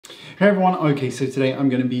Hey everyone, okay, so today I'm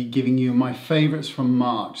going to be giving you my favourites from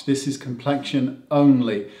March. This is Complexion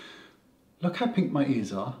only. Look how pink my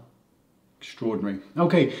ears are. Extraordinary.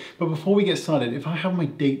 Okay, but before we get started, if I have my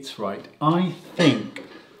dates right, I think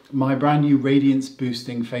my brand new Radiance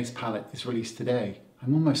Boosting Face Palette is released today.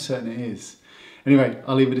 I'm almost certain it is. Anyway,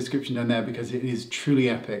 I'll leave a description down there because it is truly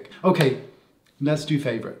epic. Okay, let's do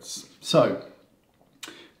favourites. So,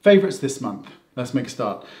 favourites this month. Let's make a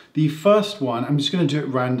start. The first one, I'm just going to do it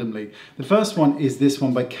randomly. The first one is this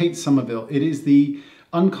one by Kate Somerville. It is the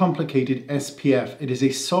Uncomplicated SPF. It is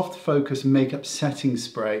a soft focus makeup setting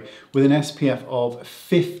spray with an SPF of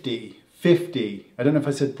 50. I don't know if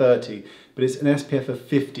I said 30, but it's an SPF of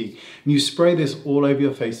 50. And you spray this all over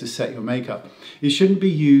your face to set your makeup. It shouldn't be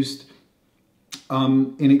used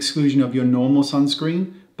in exclusion of your normal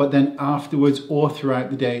sunscreen, but then afterwards or throughout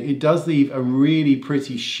the day. It does leave a really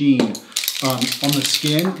pretty sheen on the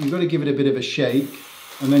skin. You've got to give it a bit of a shake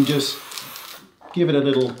and then just give it a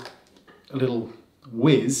little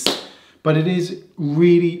whiz, but it is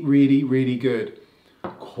really good.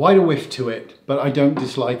 Quite a whiff to it, but I don't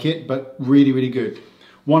dislike it, but really good.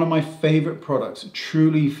 One of my favorite products,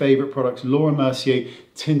 truly favorite products, Laura Mercier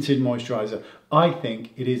Tinted Moisturizer. I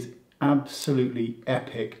think it is absolutely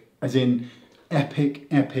epic, as in epic.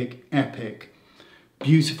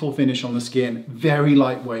 Beautiful finish on the skin, very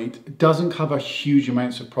lightweight, doesn't cover huge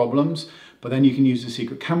amounts of problems, but then you can use the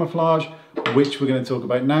Secret Camouflage, which we're going to talk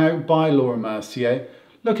about now, by Laura Mercier.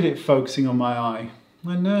 Look at it focusing on my eye.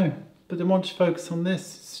 I know, but I want to focus on this,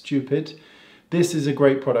 stupid. This is a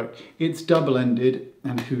great product. It's double-ended,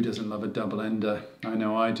 and who doesn't love a double-ender? I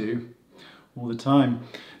know I do, all the time.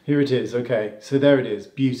 Here it is, okay, so there it is,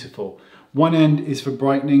 beautiful. One end is for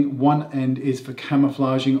brightening, one end is for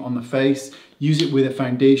camouflaging on the face. Use it with a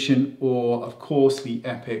foundation or, of course, the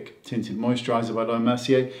Epic Tinted Moisturizer by Laura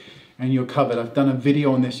Mercier, and you're covered. I've done a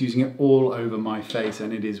video on this using it all over my face,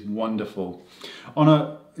 and it is wonderful. On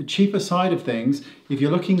a cheaper side of things, if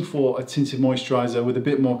you're looking for a tinted moisturizer with a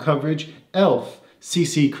bit more coverage, e.l.f.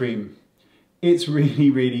 CC Cream. It's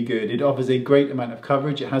really good. It offers a great amount of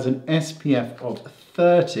coverage. It has an SPF of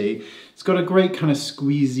 30. It's got a great kind of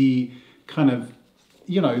squeezy, that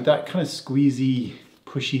kind of squeezy,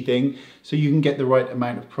 pushy thing, so you can get the right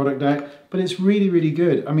amount of product out, but it's really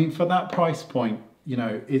good. I mean, for that price point,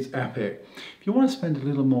 it's epic. If you want to spend a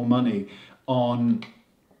little more money on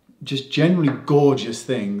just generally gorgeous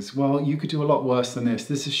things, well, you could do a lot worse than this.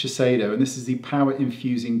 This is Shiseido, and this is the Power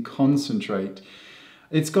Infusing Concentrate.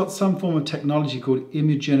 It's got some form of technology called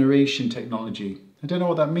image generation technology. I don't know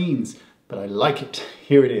what that means, but I like it.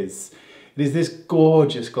 Here it is. It is this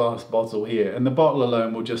gorgeous glass bottle here, and the bottle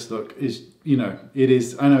alone will just look, it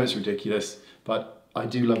is, I know it's ridiculous, but I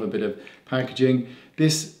do love a bit of packaging.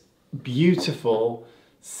 This beautiful,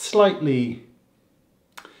 slightly,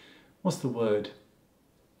 what's the word?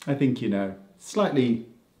 I think slightly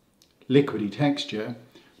liquidy texture,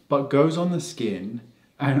 but goes on the skin,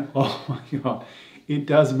 and oh my God, it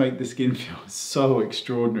does make the skin feel so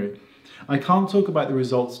extraordinary. I can't talk about the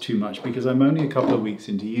results too much because I'm only a couple of weeks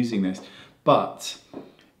into using this, but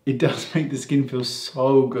it does make the skin feel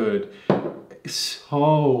so good.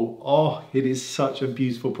 It is such a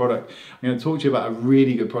beautiful product. I'm going to talk to you about a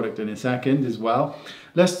really good product in a second as well.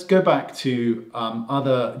 Let's go back to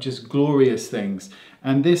other just glorious things.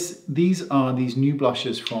 And these are these new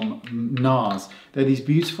blushes from NARS. They're these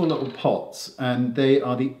beautiful little pots, and they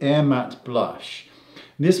are the Air Matte Blush.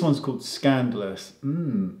 This one's called Scandalous.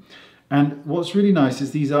 And what's really nice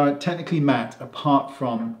is these are technically matte apart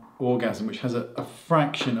from Orgasm, which has a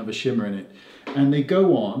fraction of a shimmer in it. And they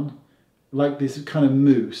go on like this kind of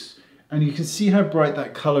mousse. And you can see how bright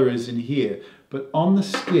that color is in here. But on the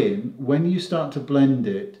skin, when you start to blend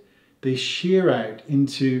it, they sheer out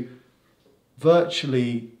into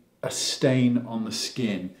virtually a stain on the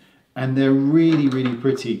skin. And they're really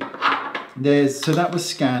pretty. So that was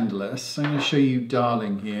Scandalous. I'm going to show you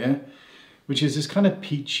Darling here, which is this kind of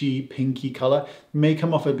peachy, pinky color. May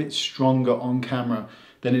come off a bit stronger on camera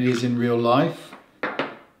than it is in real life.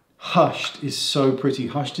 Hushed is so pretty.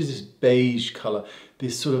 Hushed is this beige color,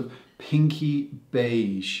 this sort of pinky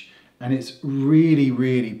beige, and it's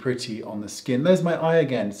really pretty on the skin. There's my eye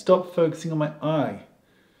again. Stop focusing on my eye.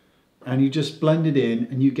 And you just blend it in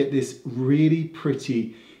and you get this really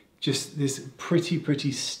pretty, just this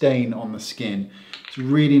pretty stain on the skin. It's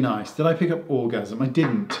really nice. Did I pick up Orgasm? I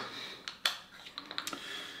didn't.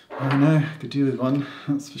 I know, I could do with one,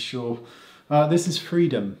 that's for sure. This is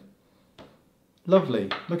Freedom. Lovely,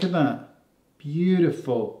 look at that.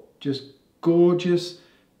 Beautiful, just gorgeous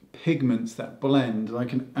pigments that blend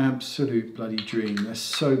like an absolute bloody dream. They're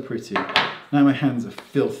so pretty. Now my hands are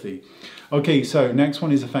filthy. Okay, so next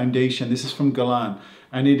one is a foundation. This is from Goss,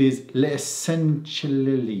 and it is L'Essentiel.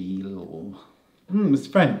 It's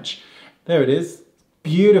French. There it is.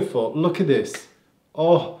 Beautiful. Look at this.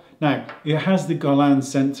 Oh, now it has the Goss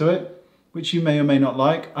scent to it, which you may or may not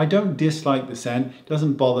like. I don't dislike the scent. It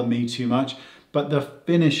doesn't bother me too much, but the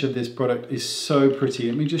finish of this product is so pretty.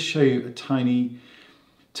 Let me just show you a tiny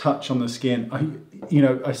touch on the skin. You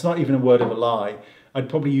know, it's not even a word of a lie. I'd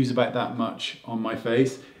probably use about that much on my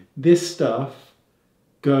face. This stuff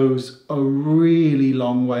goes a really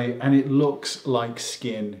long way and it looks like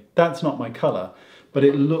skin. That's not my color, but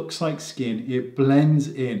it looks like skin. It blends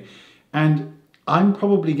in. And I'm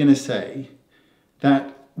probably gonna say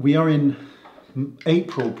that we are in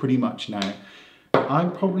April pretty much now.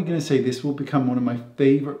 I'm probably gonna say this will become one of my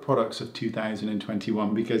favorite products of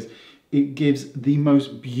 2021 because it gives the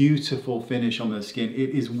most beautiful finish on the skin. It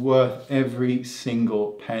is worth every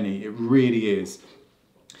single penny. It really is.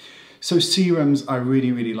 So serums I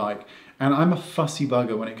really, really like. And I'm a fussy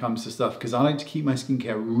bugger when it comes to stuff because I like to keep my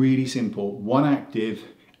skincare really simple. One active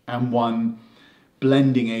and one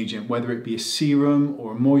blending agent, whether it be a serum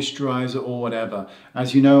or a moisturizer or whatever.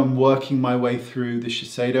 As you know, I'm working my way through the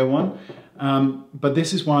Shiseido one. But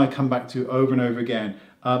this is one I come back to over and over again.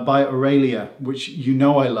 By Aurelia, which you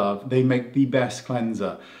know I love. They make the best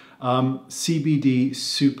cleanser. CBD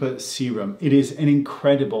Super Serum. It is an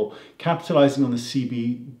incredible, capitalizing on the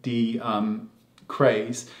CBD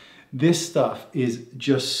craze. This stuff is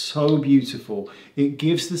just so beautiful. It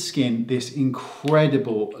gives the skin this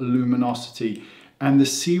incredible luminosity, and the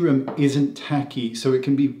serum isn't tacky, so it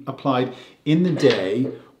can be applied in the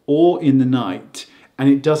day or in the night, and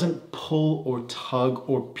it doesn't pull or tug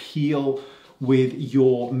or peel with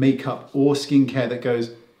your makeup or skincare that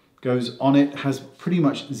goes on it. Has pretty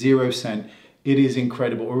much zero scent. It is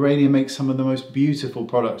incredible. Aurelia makes some of the most beautiful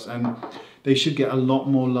products and they should get a lot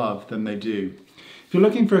more love than they do. If you're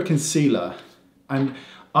looking for a concealer, and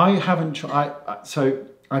I haven't tried, so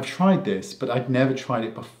I've tried this, but I'd never tried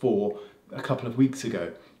it before a couple of weeks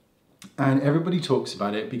ago. And everybody talks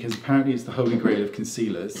about it because apparently it's the holy grail of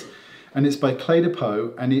concealers. And it's by Clé de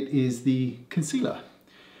Peau, and it is the concealer.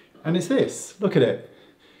 And it's this, look at it.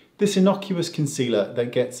 This innocuous concealer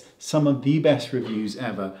that gets some of the best reviews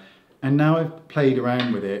ever. And now I've played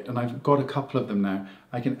around with it and I've got a couple of them now.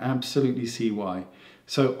 I can absolutely see why.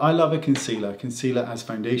 So I love a concealer as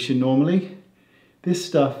foundation normally. This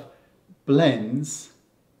stuff blends,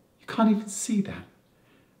 you can't even see that.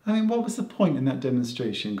 I mean, what was the point in that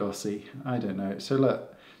demonstration, Gossy? I don't know. So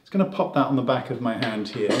look, it's gonna pop that on the back of my hand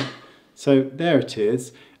here. So there it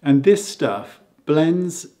is. And this stuff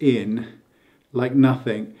blends in like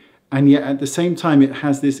nothing, and yet at the same time it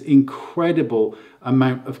has this incredible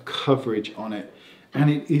amount of coverage on it, and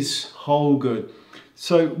it is so good.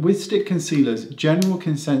 So with stick concealers, general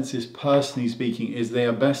consensus, personally speaking, is they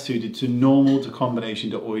are best suited to normal to combination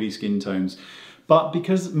to oily skin tones. But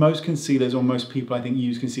because most concealers, or most people I think,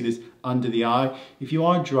 use concealers under the eye, if you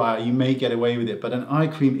are dry, you may get away with it, but an eye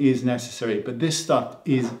cream is necessary. But this stuff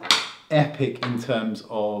is epic in terms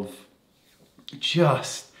of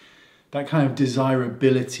just that kind of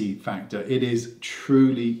desirability factor. It is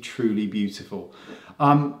truly, truly beautiful.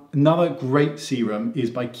 Another great serum is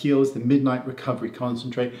by Kiehl's, the Midnight Recovery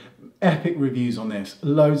Concentrate. Epic reviews on this.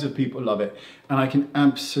 Loads of people love it, and I can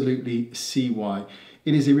absolutely see why.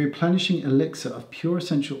 It is a replenishing elixir of pure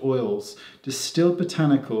essential oils. Distilled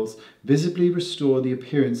botanicals visibly restore the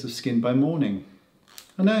appearance of skin by morning.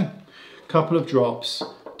 I know, a couple of drops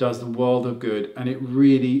does the world of good, and it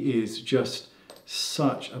really is just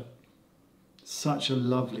such a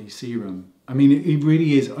lovely serum. I mean, it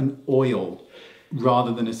really is an oil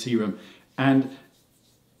rather than a serum. And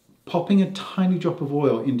popping a tiny drop of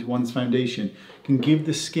oil into one's foundation can give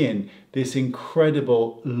the skin this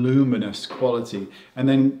incredible luminous quality. And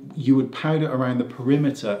then you would powder around the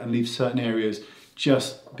perimeter and leave certain areas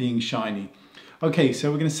just being shiny. Okay,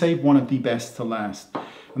 so we're going to save one of the best to last.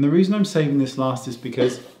 And the reason I'm saving this last is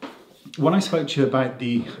because when I spoke to you about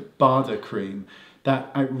the Bada cream,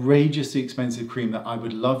 that outrageously expensive cream that I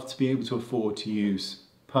would love to be able to afford to use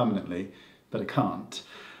permanently, but I can't.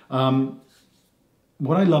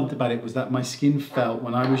 What I loved about it was that my skin felt,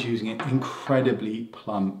 when I was using it, incredibly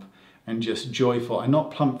plump and just joyful. And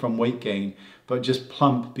not plump from weight gain, but just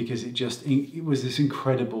plump because it was this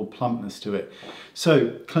incredible plumpness to it.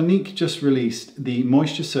 So Clinique just released the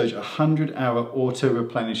Moisture Surge 100-hour auto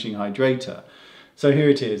replenishing hydrator. So here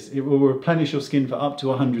it is. It will replenish your skin for up to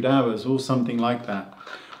 100 hours or something like that.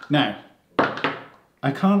 Now,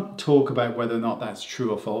 I can't talk about whether or not that's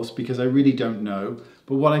true or false because I really don't know.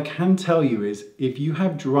 But what I can tell you is if you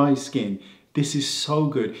have dry skin, This is so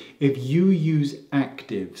good. If you use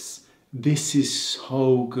actives, this is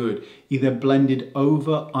so good. Either blended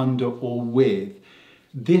over, under, or with.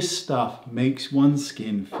 This stuff makes one's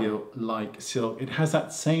skin feel like silk. It has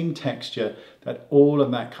that same texture that all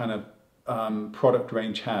of that kind of product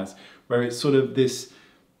range has, where it's sort of this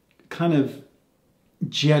kind of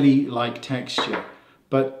jelly-like texture,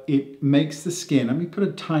 but it makes the skin, let me put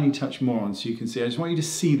a tiny touch more on so you can see. I just want you to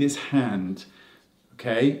see this hand,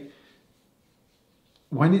 okay?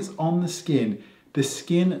 When it's on the skin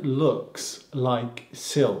looks like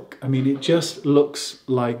silk. I mean, it just looks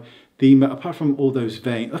like apart from all those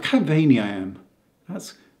veins, look how veiny I am.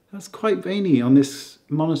 That's quite veiny on this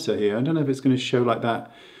monitor here. I don't know if it's going to show like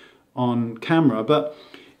that on camera, but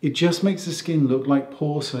it just makes the skin look like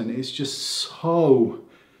porcelain. It's just so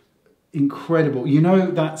incredible. You know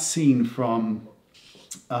that scene from,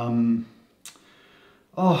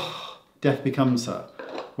 Death Becomes Her,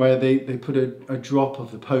 where they put a drop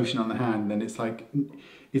of the potion on the hand, and it's like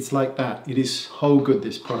that. It is so good,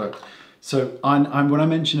 this product. So when I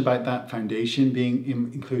mentioned about that foundation being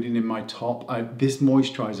included in my top, this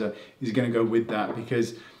moisturizer is going to go with that,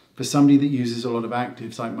 because for somebody that uses a lot of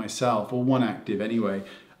actives like myself, or one active anyway,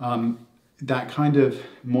 that kind of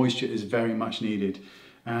moisture is very much needed.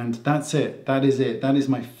 And that's it. That is it. That is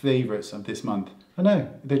my favorites of this month. I know,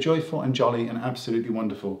 they're joyful and jolly and absolutely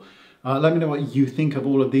wonderful. Let me know what you think of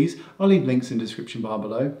all of these. I'll leave links in the description bar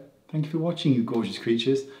below. Thank you for watching, you gorgeous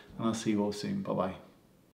creatures, and I'll see you all soon. Bye-bye.